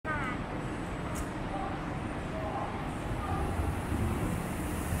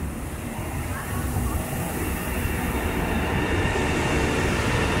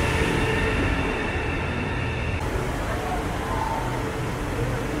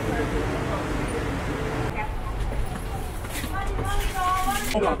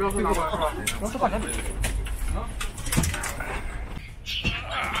Oh,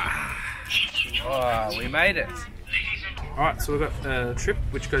 we made it. Alright, so we've got a trip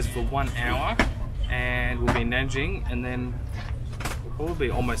which goes for 1 hour and we'll be in Nanjing, and then we'll probably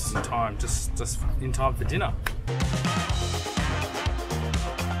be almost in time, just in time for dinner.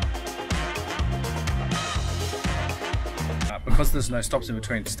 Because there's no stops in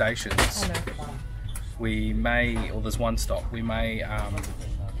between stations, we may, or there's one stop, we may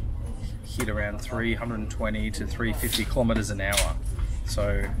hit around 320 to 350 kilometers an hour.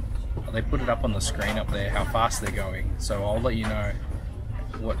 So they put it up on the screen up there how fast they're going, so I'll let you know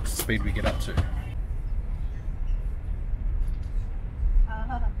what speed we get up to.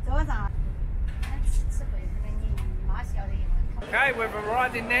 Okay, we've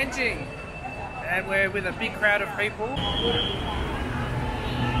arrived in Nanjing and we're with a big crowd of people.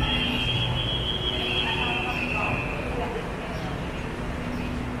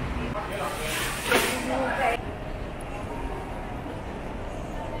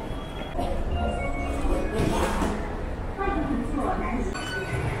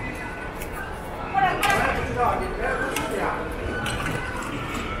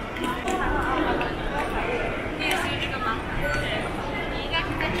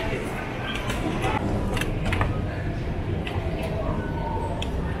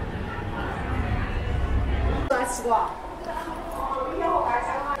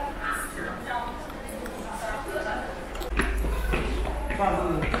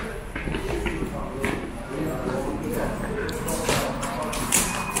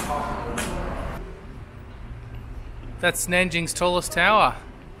 That's Nanjing's tallest tower.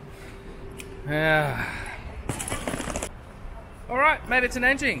 Yeah. Alright, made it to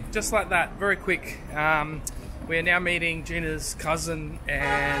Nanjing, just like that, very quick. We are now meeting Gina's cousin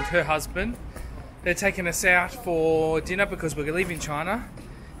and her husband. They're taking us out for dinner because we're leaving China,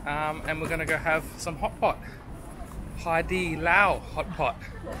 and we're going to go have some Hotpot. Haidilao Hotpot.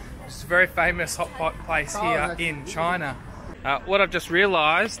 It's a very famous Hotpot place here in China. What I've just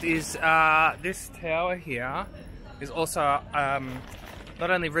realised is this tower here is also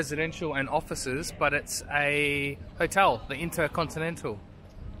not only residential and offices, but it's a hotel, the Intercontinental.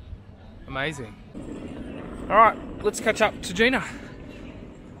 Amazing. Alright, let's catch up to Gina.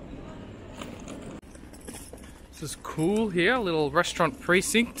 This is cool here, a little restaurant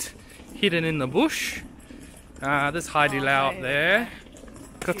precinct hidden in the bush. There's Haidilao up there.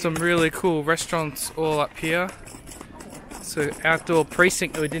 Got some really cool restaurants all up here. It's an outdoor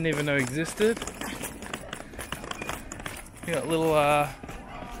precinct that we didn't even know existed. You got a little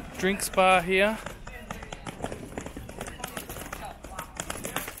drinks bar here.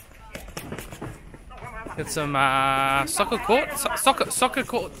 Got some soccer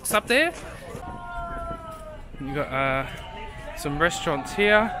courts up there. You got some restaurants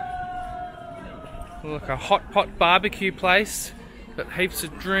here. Like a hot pot barbecue place. Got heaps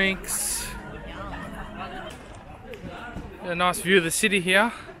of drinks. Got a nice view of the city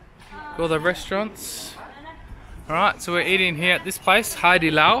here. Got all the restaurants. Alright, so we're eating here at this place,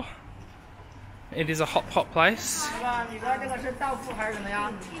 Haidilao. It is a hot pot place.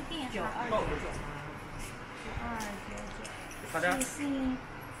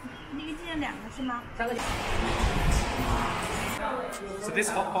 So this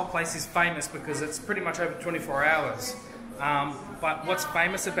hot pot place is famous because it's pretty much open 24 hours. But what's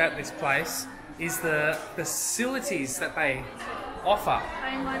famous about this place is the facilities that they offer.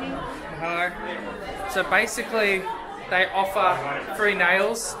 Hello. So basically they offer free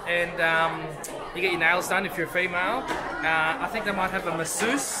nails, and you get your nails done if you're a female. I think they might have a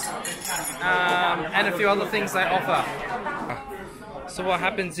masseuse and a few other things they offer. So what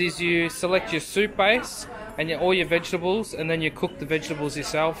happens is you select your soup base and all your vegetables, and then you cook the vegetables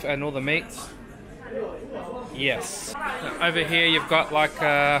yourself and all the meats. Yes. Over here you've got like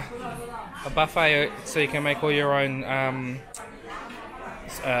a buffet, so you can make all your own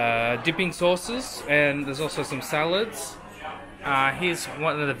dipping sauces, and there's also some salads. Here's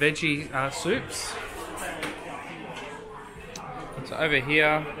one of the veggie soups. So over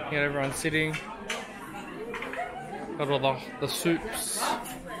here, you got everyone sitting. Got all the soups.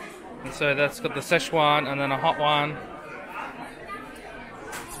 And so that's got the Szechuan and then a hot one.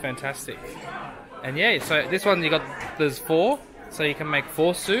 It's fantastic. And yeah, so this one there's 4, so you can make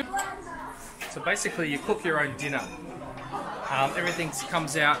 4 soup. So basically you cook your own dinner. Everything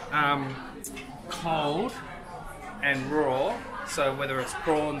comes out cold and raw. So whether it's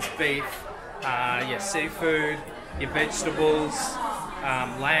prawns, beef, your seafood, your vegetables,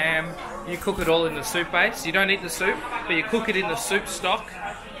 lamb, you cook it all in the soup base. You don't eat the soup, but you cook it in the soup stock,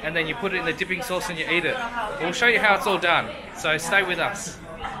 and then you put it in the dipping sauce and you eat it. We'll show you how it's all done, so stay with us.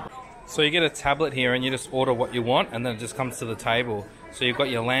 So you get a tablet here and you just order what you want, and then it just comes to the table. So you've got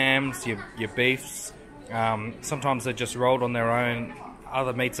your lambs, your beefs, sometimes they're just rolled on their own.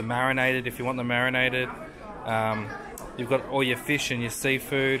 Other meats are marinated if you want them marinated. You've got all your fish and your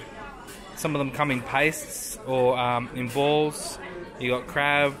seafood. Some of them come in pastes or in balls. You got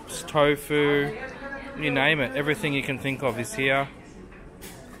crabs, tofu, you name it. Everything you can think of is here.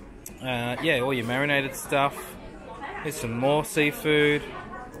 Yeah, all your marinated stuff. Here's some more seafood.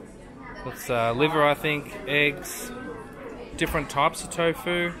 That's liver, I think, eggs, different types of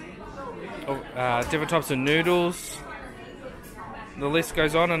tofu, different types of noodles. The list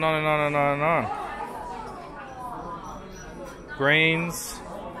goes on and on and on and on and on. Greens.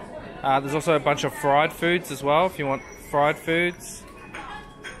 There's also a bunch of fried foods as well, if you want fried foods.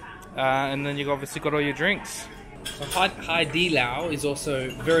 And then you've obviously got all your drinks. So Hai Di Lao is also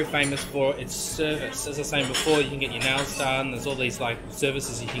very famous for its service. As I was saying before, you can get your nails done. There's all these like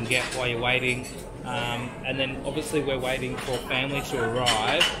services you can get while you're waiting. And then obviously we're waiting for family to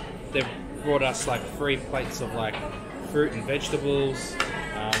arrive. They've brought us like free plates of like fruit and vegetables.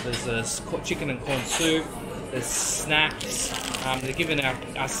 There's a chicken and corn soup. There's snacks. They're giving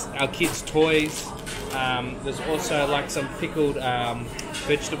our kids toys. There's also like some pickled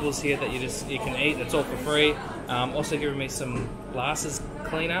vegetables here that you can eat. That's all for free. Also giving me some glasses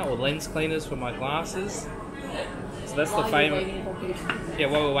cleaner or lens cleaners for my glasses. So that's the famous. Yeah,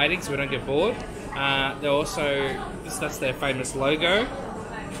 while we're waiting, so we don't get bored. They're also that's their famous logo.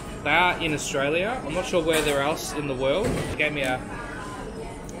 They are in Australia. I'm not sure where they're else in the world. They gave me a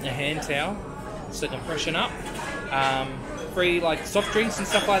hand towel so I can freshen up. Free like soft drinks and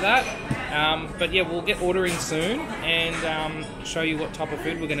stuff like that. But yeah, we'll get ordering soon and show you what type of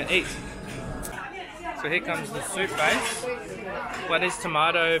food we're going to eat. So here comes the soup base. One is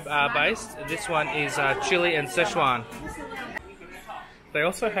tomato based. This one is chili and Szechuan. They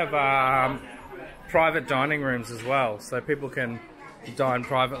also have private dining rooms as well, so people can dine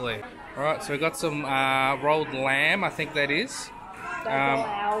privately. Alright, so we've got some rolled lamb, I think that is.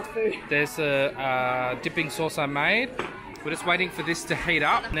 There's a dipping sauce I made. We're just waiting for this to heat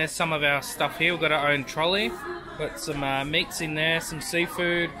up. And there's some of our stuff here. We've got our own trolley. Got some meats in there, some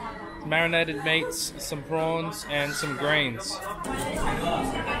seafood, marinated meats, some prawns, and some greens.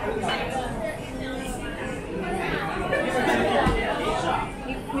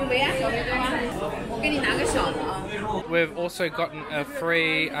 We've also gotten a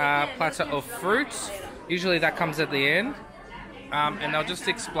free platter of fruit. Usually that comes at the end. And they're just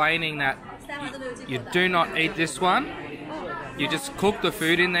explaining that you do not eat this one. You just cook the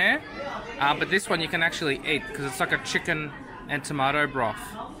food in there. But this one you can actually eat because it's like a chicken and tomato broth.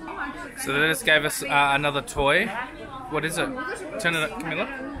 So they just gave us another toy. What is it? Turn it up, Camilla.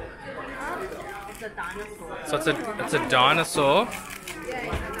 So it's a dinosaur.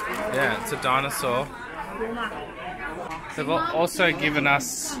 Yeah, it's a dinosaur. They've also given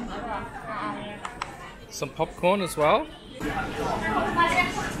us some popcorn as well.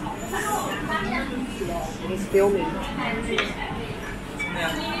 He's filming.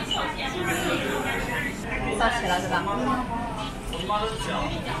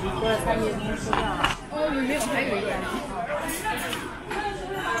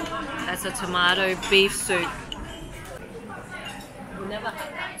 That's a tomato beef soup.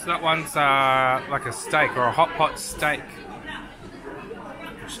 So that one's like a steak or a hot pot steak.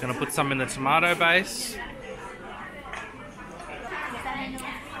 Just gonna put some in the tomato base.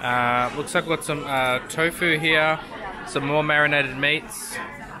 Looks like we've got some tofu here, some more marinated meats.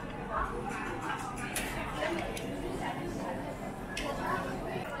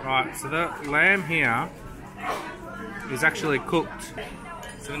 Right, so the lamb here is actually cooked.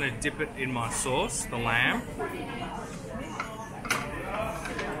 So I'm going to dip it in my sauce, the lamb.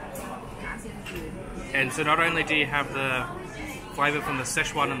 And so not only do you have the flavour from the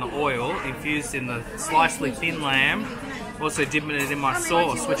Szechuan and the oil infused in the slicedly thin lamb, also dipping it in my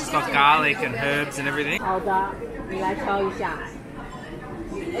sauce, which has got garlic and herbs and everything.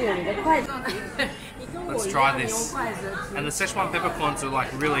 Let's try this. And the Szechuan peppercorns are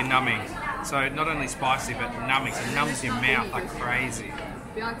like really numbing. So not only spicy but numbing, so it numbs your mouth like crazy.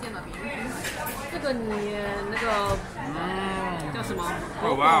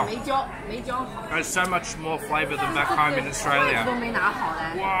 Oh wow. There's so much more flavour than back home in Australia.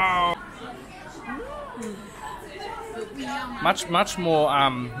 Wow. Much more,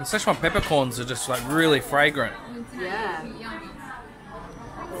 the Szechuan peppercorns are just like really fragrant. Yeah.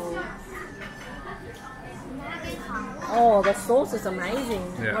 Oh, the sauce is amazing.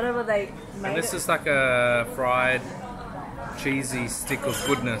 Yeah. Whatever they made. And this is like a fried, cheesy stick of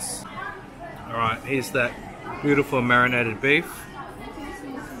goodness. Alright, here's that beautiful marinated beef.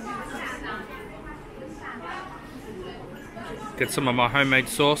 Get some of my homemade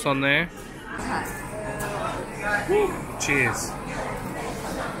sauce on there. Cheers.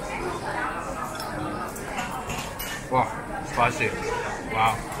 Wow, spicy.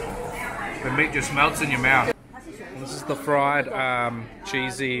 Wow. The meat just melts in your mouth. This is the fried,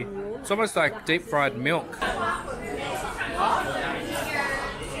 cheesy, it's almost like deep fried milk.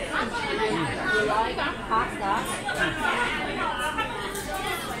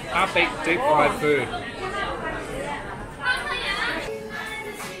 Can't beat deep fried food.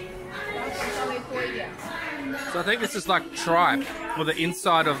 So I think this is like tripe, or the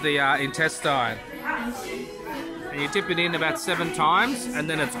inside of the intestine. And you dip it in about 7 times, and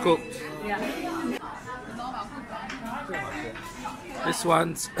then it's cooked. This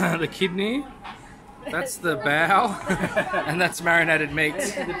one's the kidney, that's the bowel, and that's marinated meat.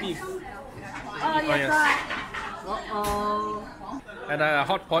 Oh, yes. Uh-oh. And a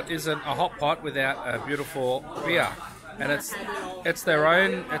hot pot isn't a hot pot without a beautiful beer, and it's their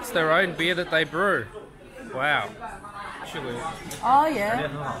own beer that they brew. Wow. Oh, yeah.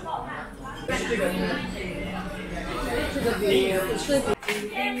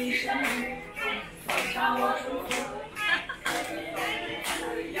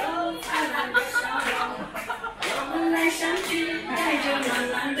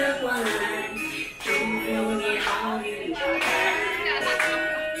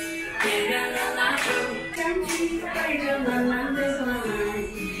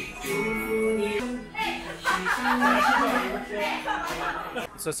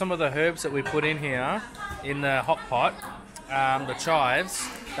 So some of the herbs that we put in here in the hot pot, the chives,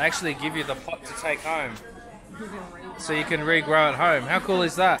 they actually give you the pot to take home, so you can regrow at home. How cool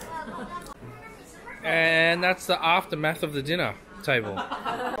is that? And that's the aftermath of the dinner table.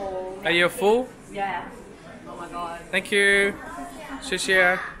 Are you full? Yeah. Oh my god. Thank you. 谢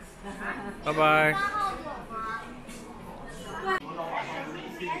谢. Bye bye.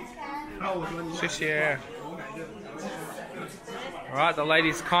 谢谢. Alright, the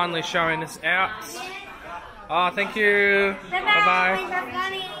lady's kindly showing us out. Oh, thank you. Bye bye.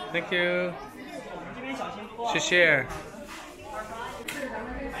 Thank you. 谢谢.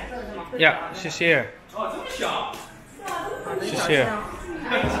 Yeah, 谢谢. 谢谢.